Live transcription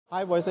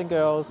Hi boys and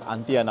girls,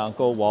 auntie and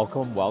uncle,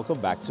 welcome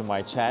back to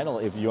my channel.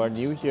 If you are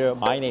new here,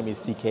 my name is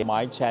CK.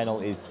 My channel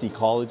is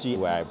Ecology,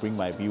 where I bring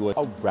my viewers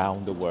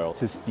around the world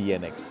to see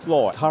and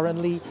explore.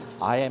 Currently,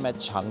 I am at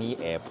Changi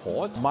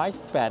Airport. My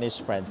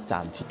Spanish friend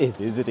Santi is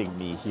visiting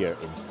me here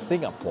in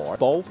Singapore.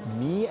 Both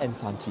me and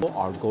Santi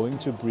are going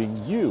to bring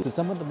you to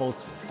some of the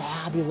most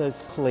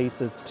fabulous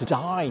places to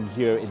dine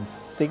here in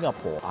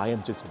Singapore. I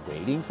am just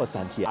waiting for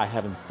Santi. I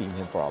haven't seen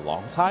him for a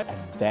long time,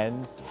 and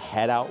then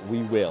head out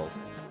we will.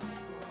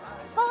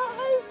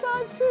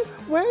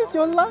 Where's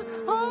your lunch?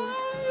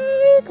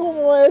 Hi,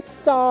 ¿cómo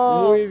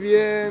está? Muy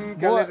bien,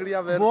 qué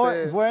alegría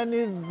verte.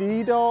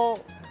 Bienvenido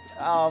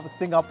a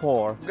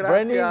Singapore.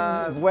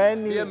 Gracias.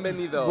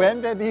 Bienvenido.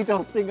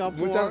 Bienvenido,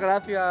 Singapore. Muchas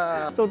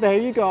gracias. So there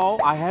you go.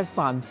 I have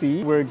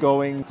Santi. We're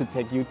going to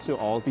take you to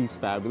all these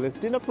fabulous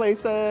dinner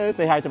places.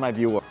 Say hi to my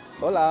viewer.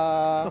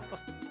 Hola.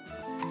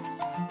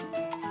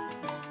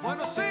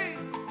 Bueno, sí.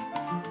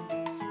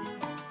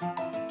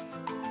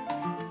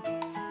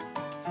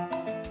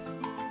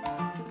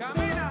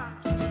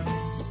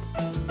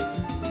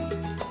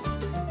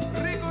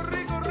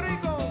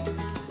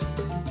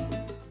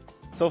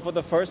 So for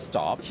the first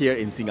stop here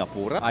in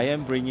Singapore, I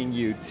am bringing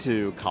you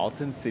to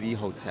Carlton City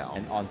Hotel.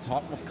 And on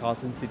top of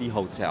Carlton City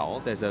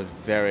Hotel, there's a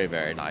very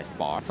nice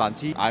bar.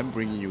 Santi, I'm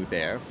bringing you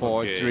there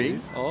for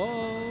drinks.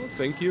 Oh,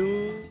 thank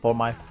you. For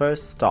my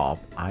first stop,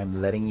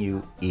 I'm letting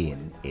you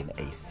in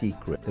a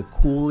secret. The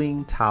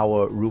Cooling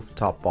Tower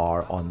Rooftop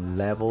Bar on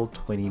level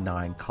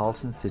 29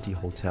 Carlton City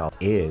Hotel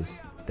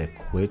is the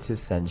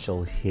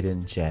quintessential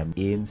hidden gem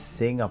in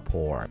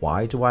Singapore.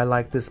 Why do I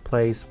like this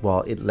place?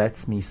 Well, it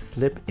lets me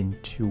slip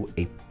into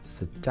a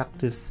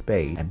seductive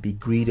space and be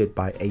greeted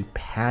by a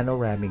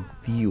panoramic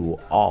view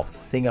of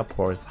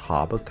Singapore's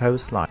harbour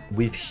coastline.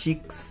 With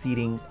chic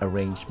seating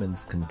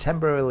arrangements,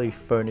 contemporary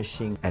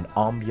furnishing and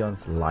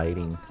ambience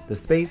lighting, the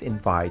space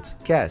invites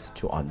guests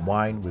to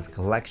unwind with a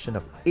collection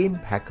of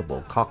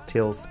impeccable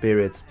cocktails,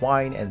 spirits,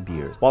 wine and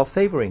beers, while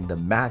savouring the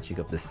magic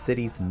of the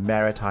city's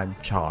maritime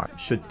charm.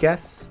 Should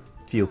guests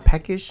feel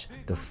peckish,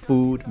 the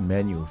food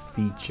menu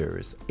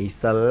features a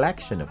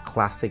selection of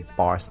classic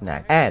bar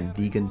snacks and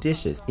vegan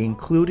dishes,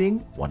 including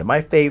one of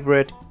my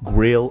favorite,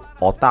 grilled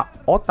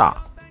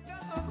otak.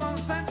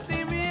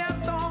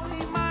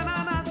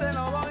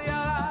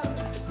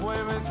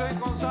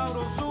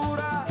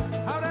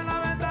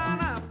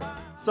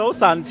 So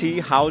Santi,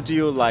 how do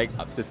you like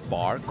this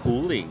bar,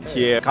 Cooling,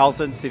 here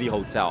Carlton City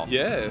Hotel?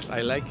 Yes, I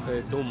like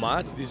too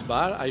much this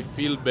bar. I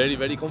feel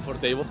very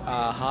comfortable.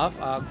 Have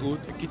a good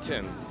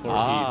kitchen for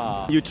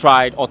eat. You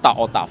tried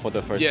otak for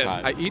the first time? Yes,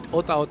 I eat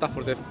otak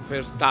for the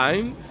first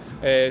time.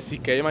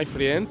 CK, my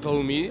friend,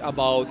 told me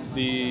about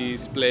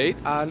this plate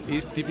and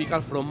it's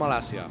typical from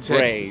Malaysia.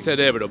 Brain.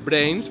 Cerebro,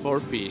 brains for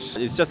fish.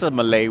 It's just a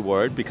Malay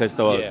word because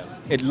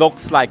it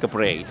looks like a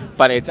braid,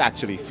 but it's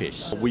actually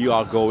fish. We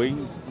are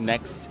going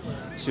next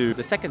to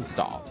the second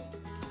stop.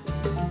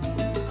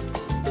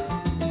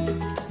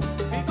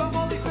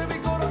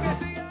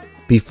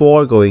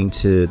 Before going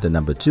to the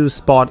number 2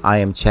 spot, I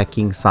am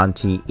checking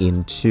Santi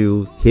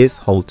into his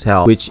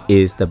hotel, which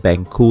is the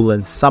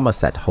Bencoolen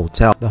Somerset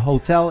Hotel. The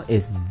hotel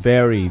is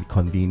very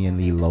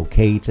conveniently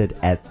located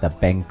at the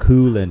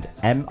Bencoolen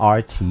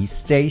MRT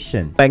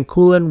station.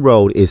 Bencoolen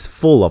Road is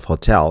full of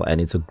hotel and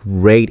it's a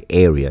great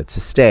area to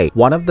stay.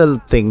 One of the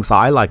things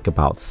I like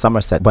about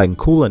Somerset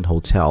Bencoolen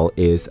Hotel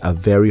is a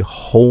very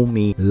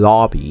homey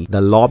lobby. The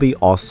lobby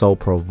also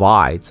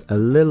provides a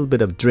little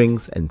bit of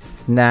drinks and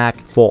snack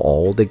for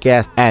all the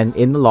guests. And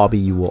in the lobby,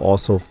 you will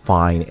also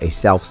find a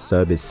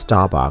self-service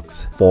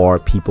Starbucks for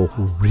people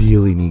who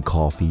really need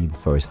coffee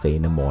first day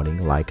in the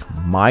morning, like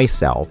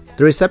myself.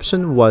 The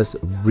reception was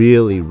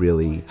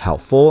really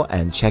helpful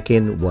and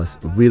check-in was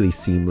really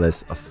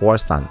seamless for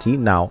Santi.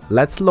 Now,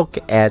 let's look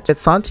at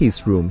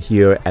Santi's room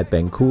here at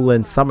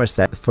Bencoolen,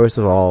 Somerset. First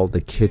of all,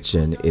 the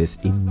kitchen is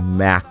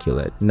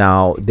immaculate.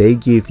 Now, they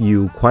give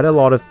you quite a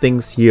lot of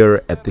things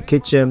here at the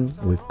kitchen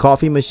with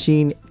coffee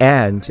machine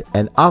and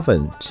an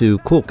oven to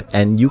cook,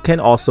 and you can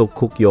also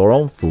cook your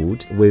own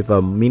food with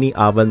a mini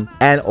oven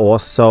and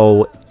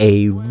also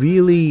a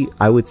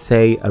I would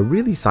say a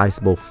really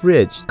sizable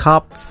fridge.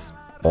 Cups,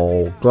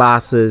 all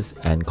glasses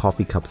and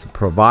coffee cups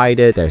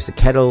provided. There's a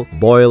kettle,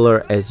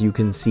 boiler as you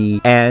can see,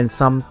 and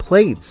some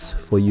plates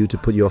for you to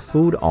put your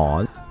food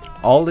on.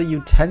 All the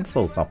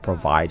utensils are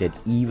provided,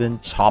 even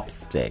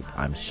chopstick.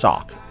 I'm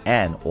shocked.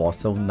 And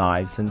also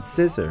knives and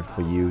scissors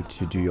for you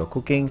to do your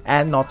cooking,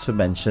 and not to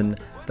mention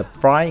the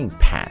frying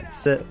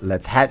pans.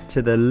 Let's head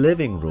to the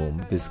living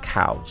room. This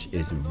couch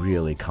is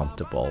really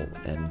comfortable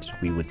and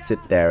we would sit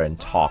there and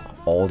talk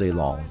all day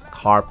long.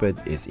 Carpet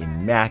is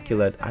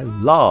immaculate. I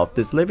love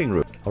this living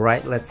room.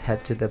 Alright, let's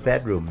head to the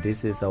bedroom.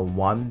 This is a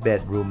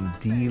 1-bedroom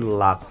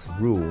deluxe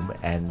room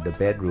and the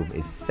bedroom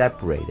is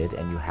separated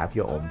and you have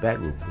your own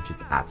bedroom, which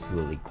is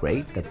absolutely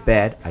great. The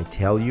bed, I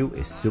tell you,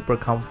 is super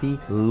comfy.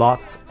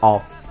 Lots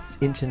of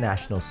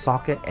international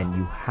socket and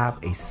you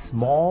have a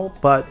small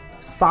but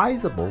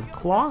sizable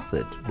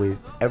closet with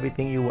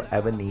everything you will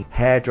ever need.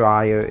 Hair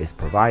dryer is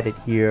provided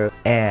here,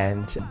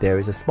 and there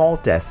is a small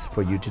desk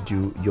for you to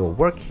do your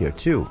work here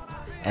too.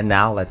 And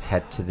now let's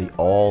head to the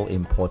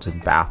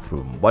all-important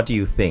bathroom. What do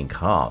you think,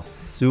 huh?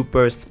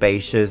 Super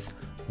spacious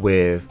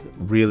with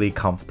really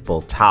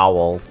comfortable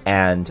towels,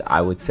 and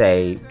I would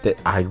say that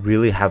I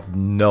really have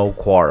no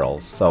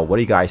quarrels. So what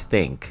do you guys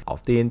think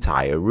of the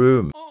entire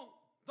room?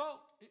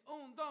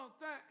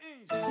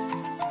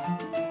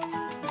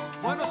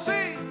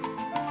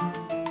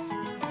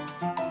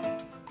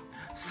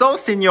 So,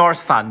 Senor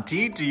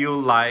Santi, do you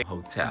like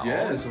hotel?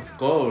 Yes, of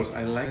course.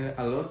 I like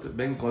a lot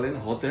Bencoolen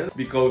hotel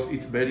because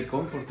it's very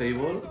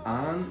comfortable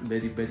and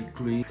very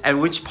clean.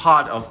 And which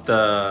part of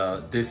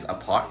this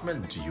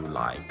apartment do you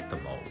like the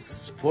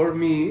most? For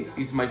me,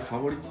 it's my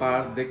favorite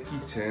part, the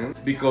kitchen,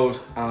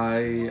 because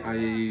I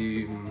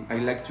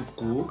like to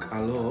cook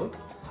a lot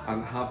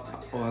and have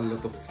a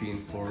lot of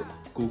things for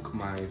cook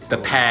my food. The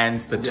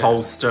pans, the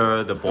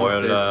toaster, the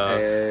boiler,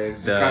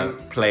 eggs, the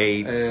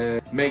plates.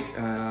 Make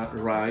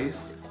rice.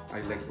 I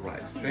like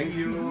rice. Thank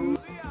you.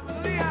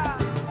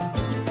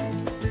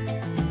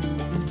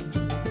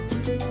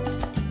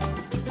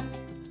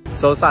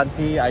 So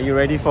Santi, are you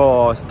ready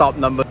for stop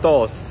number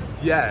 2?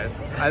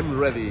 Yes, I'm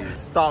ready.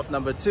 Stop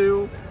number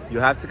 2, you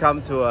have to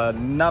come to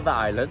another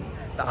island.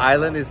 The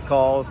island is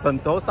called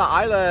Sentosa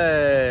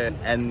Island,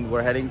 and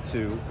we're heading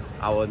to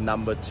our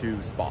number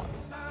 2 spot.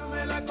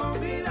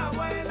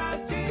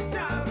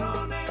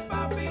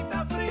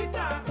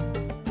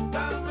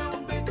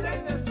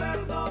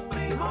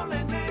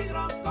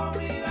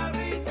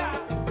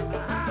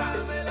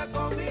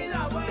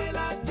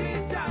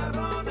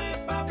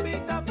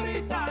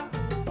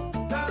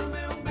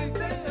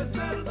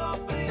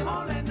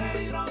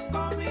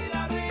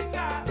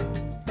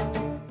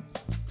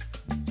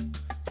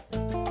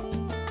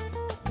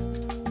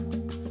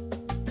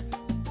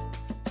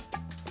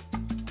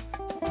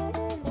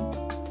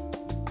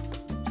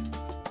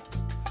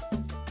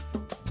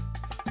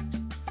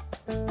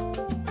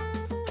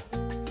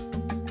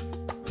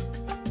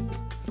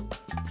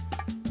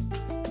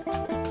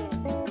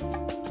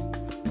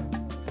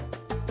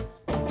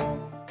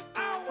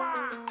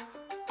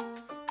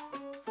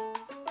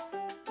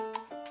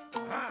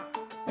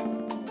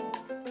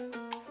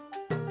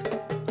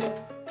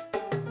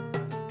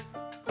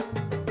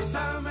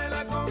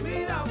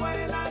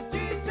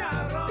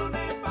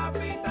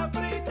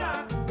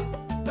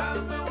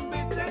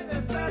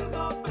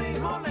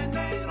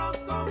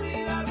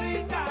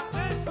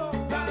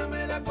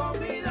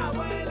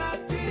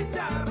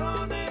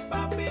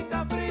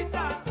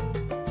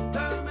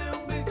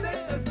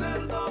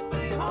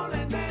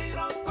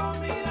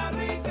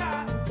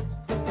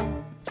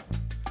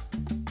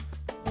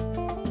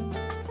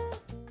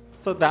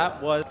 So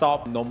that was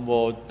stop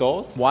number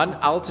 2. One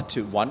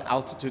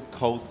altitude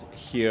coast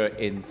here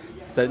in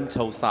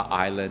Sentosa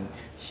Island,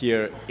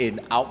 here in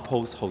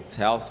Outpost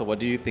Hotel. So what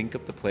do you think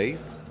of the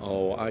place?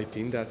 Oh, I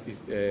think that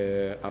is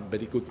a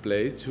very good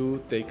place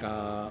to take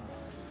a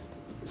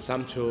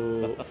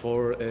Sancho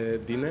for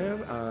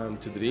dinner and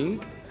to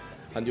drink.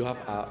 And you have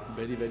a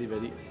very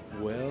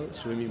well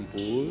swimming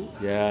pool.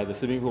 Yeah, the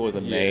swimming pool was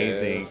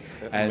amazing. Yes,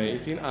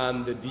 amazing,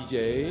 and the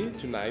DJ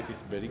tonight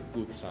is very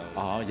good sound.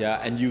 Oh yeah,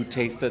 and you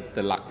tasted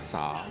the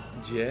laksa.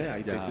 Yeah,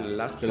 I tasted the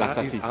laksa. The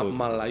laksa is seafood.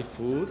 Malay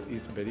food.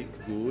 It's very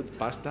good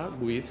pasta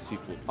with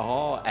seafood.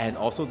 Oh, and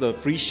also the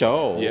free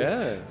show.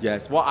 Yeah.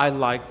 Yes, what I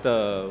liked,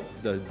 the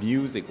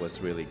music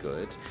was really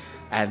good.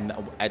 And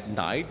at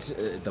night,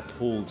 the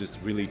pool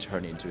just really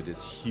turned into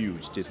this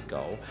huge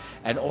disco.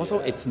 And also,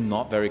 it's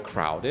not very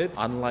crowded,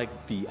 unlike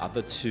the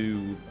other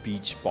 2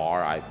 beach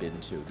bar I've been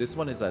to. This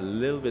one is a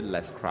little bit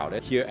less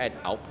crowded. Here at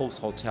Outpost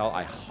Hotel,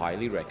 I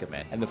highly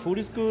recommend. And the food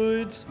is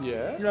good.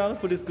 Yes. You know, the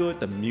food is good.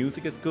 The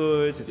music is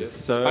good. The Yes.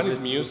 service. Spanish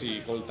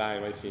music all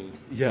time, I think.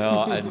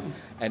 Yeah,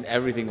 and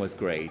everything was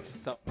great.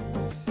 So.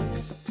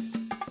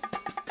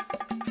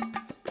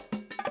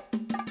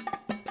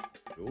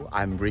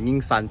 I'm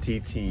bringing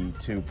Santi tea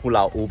to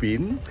Pulau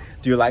Ubin.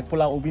 Do you like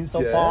Pulau Ubin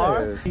so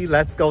far?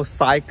 Let's go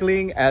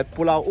cycling at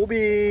Pulau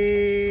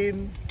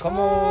Ubin. Come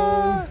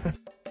on.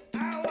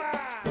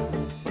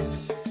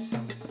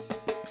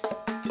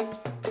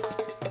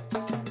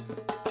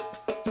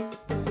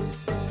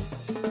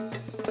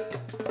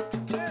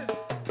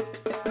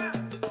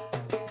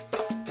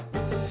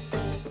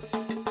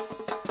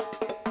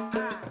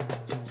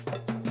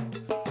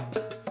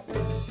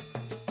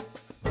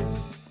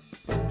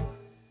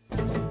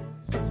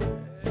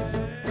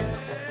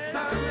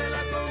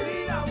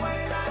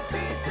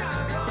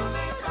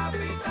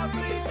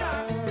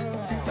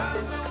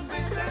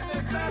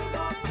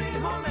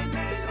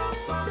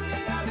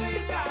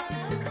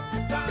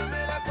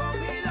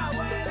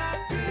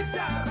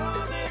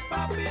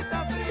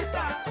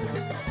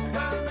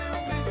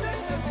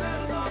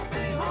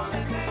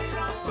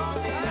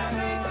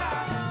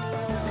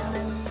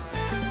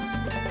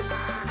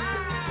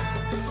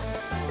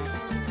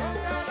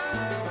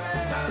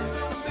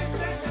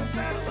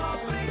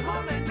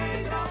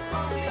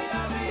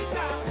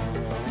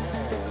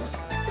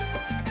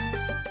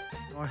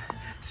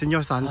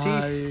 Senor Santi,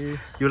 Hi.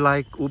 you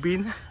like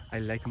ubin? I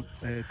like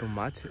too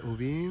much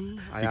ubin.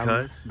 I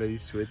Because? am very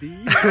sweaty.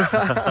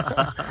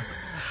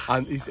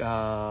 And it's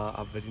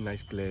a very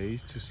nice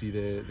place to see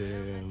the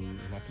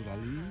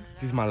naturally.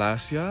 This is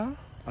Malaysia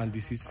and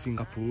this is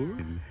Singapore.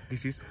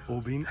 This is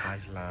Ubin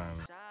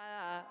Island.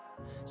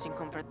 Sin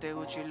comprarte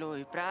Gucci,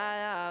 Louis,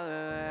 Prada,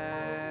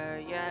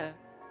 bebé, yeah.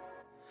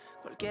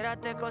 Cualquiera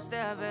te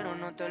costea, pero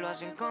no te lo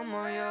hacen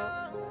como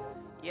yo,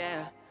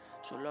 yeah.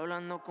 Solo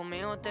hablando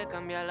conmigo te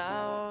cambia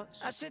la voz.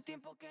 Hace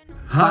tiempo que no.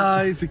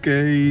 Hi,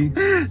 CK.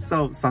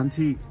 So,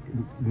 Santi,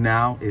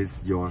 now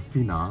is your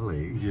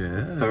finale.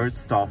 Yeah. Third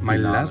stop My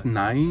finale. last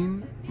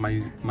night,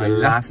 my Your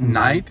last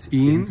night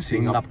in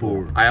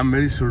Singapore. Singapore. I am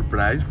very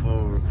surprised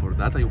for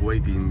that. I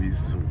waiting this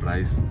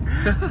surprise.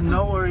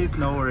 No worries,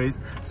 no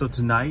worries. So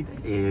tonight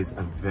is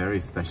a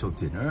very special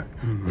dinner.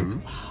 It's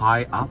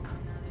high up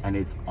and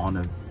it's on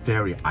a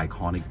very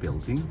iconic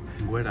building.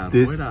 Where are?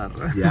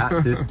 Yeah,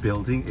 this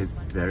building is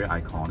very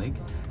iconic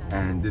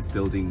and this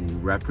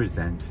building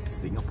represents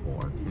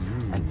Singapore.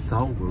 And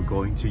so we're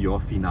going to your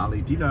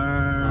finale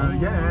dinner.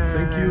 Yeah.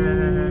 Thank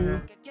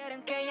you. Que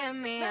quieren que ella es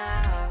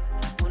mía.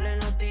 Full en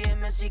los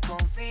DM si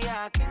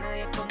confía que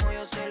nadie como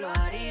yo se lo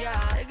haría.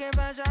 ¿De qué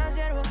pasa,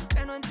 siervo?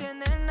 Que no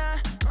entienden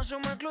nada. No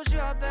somos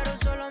exclusivas, pero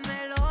solo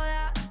me lo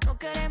da. No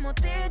queremos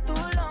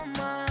títulos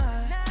más.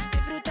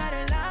 Disfrutar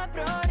es la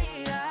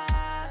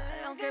prioridad.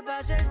 Aunque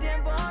pase el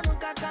tiempo,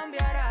 nunca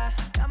cambiará.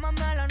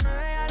 Llámame a las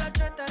 9 y a las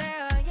 8 estaré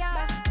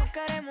allá. No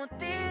queremos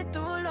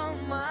títulos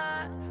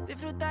más.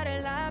 Disfrutar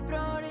es la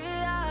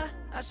prioridad.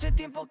 Hace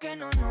tiempo que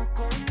no nos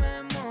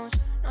comemos.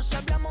 Nos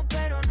hablamos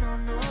pero no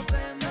nos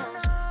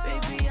vemos.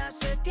 Baby,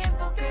 hace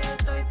tiempo que yo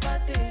estoy pa'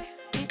 ti.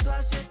 Y tú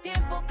hace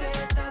tiempo que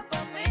estás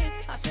pa' mí.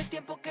 Hace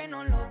tiempo que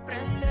no lo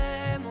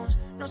prendemos.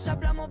 Nos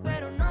hablamos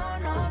pero no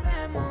nos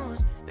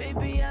vemos.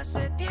 Baby,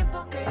 hace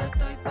tiempo que yo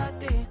estoy pa'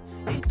 ti.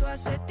 Y tú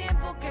hace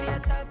tiempo que ya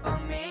estás pa'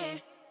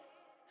 mí.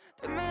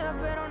 Tímida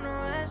pero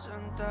no es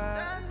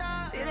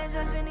santa. Tira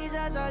esas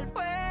cenizas al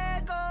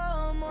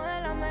fuego.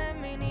 Modélame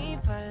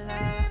minifalda.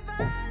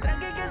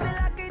 Tranqui que se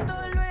la quito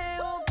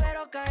luego,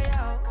 pero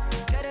callao.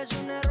 Que eres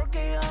un error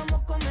que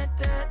íbamos a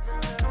cometer.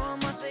 No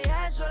vamos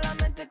allá de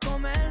solamente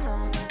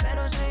comernos.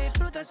 Pero se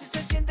disfruta si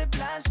se siente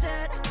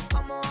placer.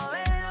 Vamos a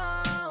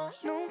verlo.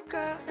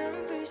 Nunca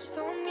he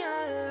visto mi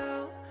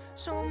lado.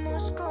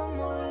 Somos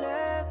como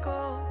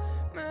Lego.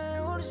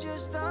 Mejor si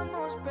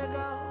estamos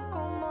pegados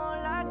como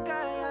la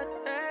calle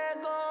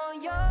Tego.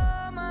 Yo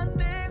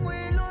mantengo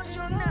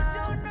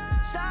ilusionado.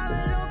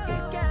 Sabes lo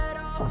que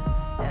quiero.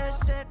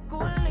 Ese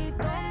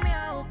culito me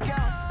ha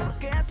buqueado.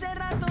 Porque hace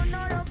rato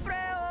no lo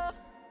pruebo.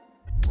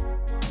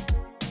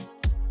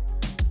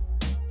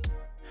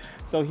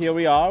 So here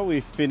we are,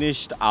 we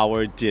finished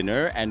our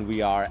dinner and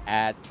we are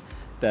at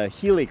the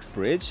Helix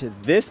Bridge.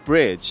 This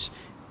bridge,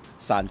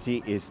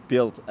 Santi, is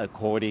built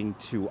according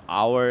to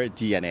our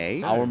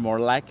DNA, our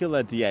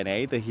molecular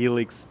DNA, the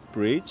Helix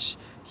Bridge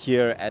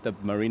here at the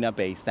Marina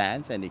Bay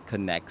Sands, and it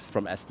connects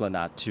from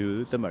Esplanade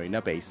to the Marina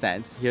Bay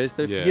Sands. Here's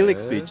the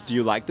Helix Bridge. Do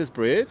you like this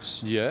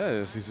bridge?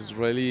 Yes, this is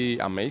really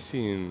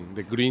amazing.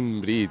 The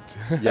green bridge.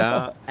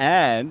 Yeah.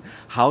 And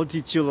how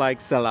did you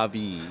like C'est La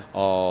Vie?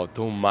 Oh,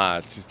 too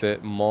much. It's the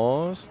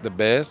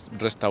best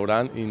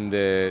restaurant in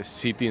the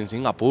city in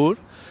Singapore.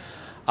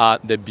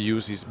 The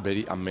views is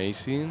very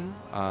amazing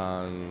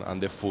and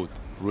the food,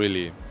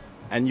 really.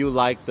 And you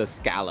like the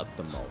scallop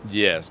the most?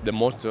 Yes, the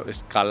most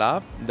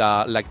scallop,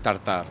 like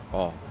tartar.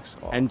 Oh,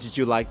 And did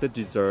you like the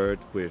dessert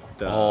with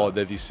the...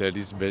 the dessert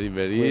is very,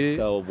 with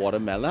the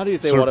watermelon? How do you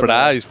say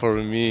surprise for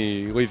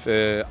me. With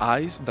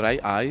ice, dry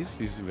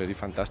ice, is very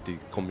fantastic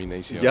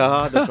combination.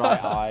 Yeah, the dry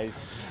ice.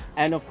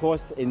 And of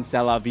course, in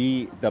C'est La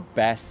Vie, the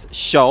best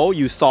show,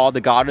 you saw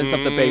the Gardens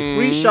of the Bay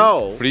free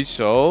show. Free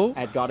show.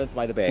 At Gardens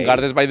by the Bay.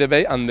 Gardens by the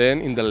Bay, and then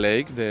in the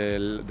lake,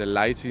 the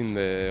lights in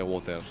the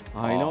water.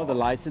 I know, the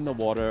lights in the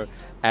water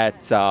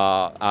at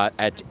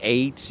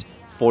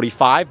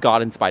 8:45,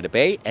 Gardens by the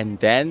Bay, and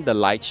then the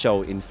light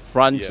show in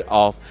front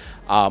of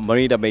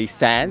Marina Bay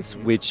Sands,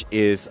 which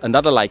is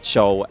another light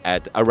show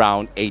at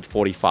around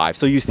 8:45.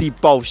 So you see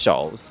both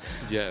shows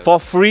for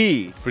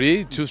free.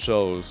 Free, 2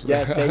 shows.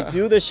 Yes, they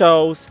do the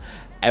shows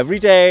every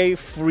day,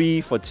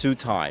 free for 2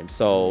 times.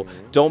 So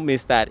don't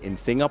miss that in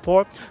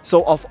Singapore.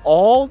 So of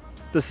all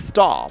the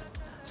stop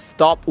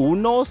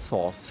uno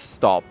or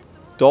stop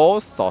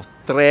dos or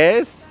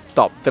tres,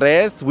 stop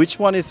tres, which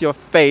one is your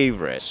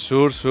favorite?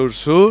 Sure,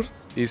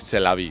 is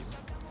C'est La Vie.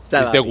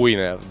 It's the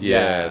winner.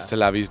 Yeah, C'est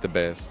La Vie is the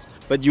best.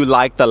 But you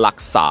like the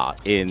laksa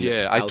in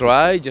I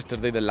tried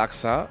yesterday the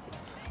laksa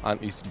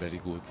and it's very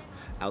good.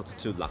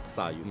 Altitude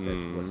laksa, you said,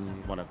 was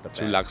one of the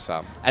best.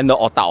 Laksa. And the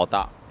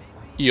ota.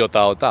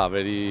 Ota,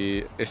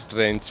 very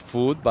strange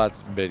food, but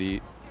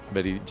very,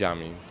 very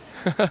yummy.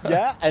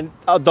 Yeah, and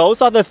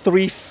those are the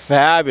 3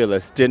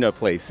 fabulous dinner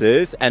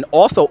places. And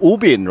also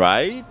Ubin,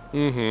 right?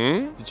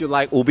 Did you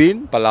like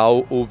Ubin?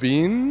 Palau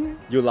Ubin.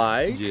 You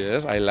like?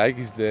 Yes, I like.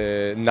 It's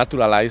the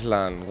natural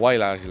island,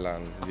 wild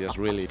island. Yes,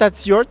 really.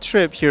 That's your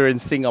trip here in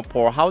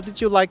Singapore. How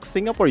did you like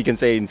Singapore? You can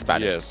say in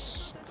Spanish.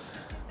 Yes.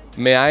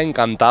 Me ha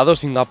encantado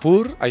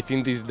Singapore. I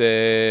think this is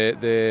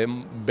the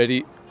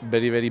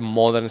very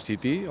modern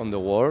city on the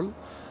world.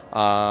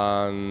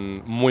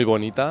 And muy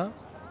bonita.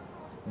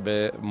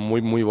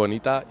 Muy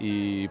bonita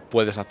y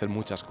puedes hacer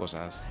muchas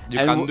cosas. You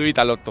can do it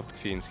a lot of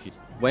things here.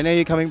 When are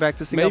you coming back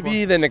to Singapore?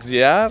 Maybe the next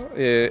year,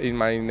 in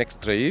my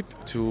next trip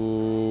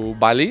to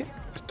Bali,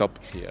 stop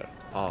here.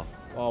 Oh,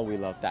 we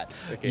love that.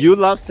 Okay. You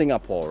love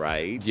Singapore,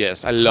 right?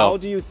 Yes, I love. How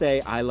do you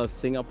say I love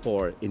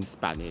Singapore in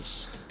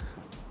Spanish?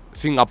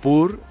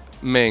 Singapur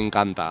me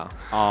encanta.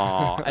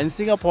 And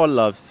Singapore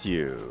loves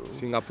you.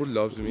 Singapore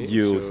loves me.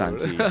 You, sure.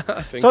 Santi.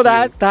 Thank So you.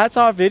 that's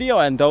our video,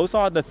 and those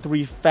are the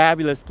 3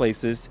 fabulous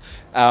places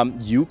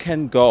you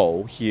can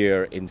go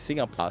here in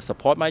Singapore.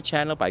 Support my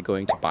channel by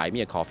going to buy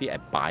me a coffee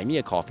at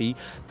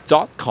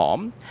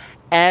buymeacoffee.com.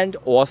 And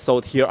also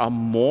here are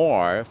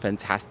more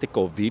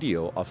fantastical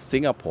video of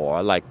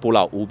Singapore, like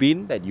Pulau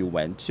Ubin that you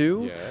went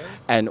to, Yes.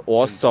 and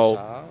also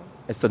Sentosa.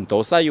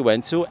 Sentosa you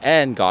went to,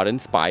 and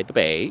Gardens by the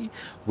Bay,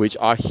 which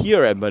are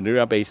here at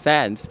Marina Bay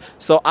Sands.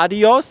 So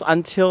adios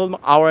until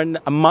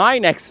my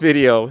next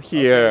video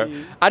here.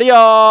 Okay.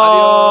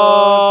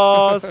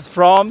 Adios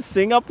from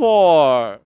Singapore.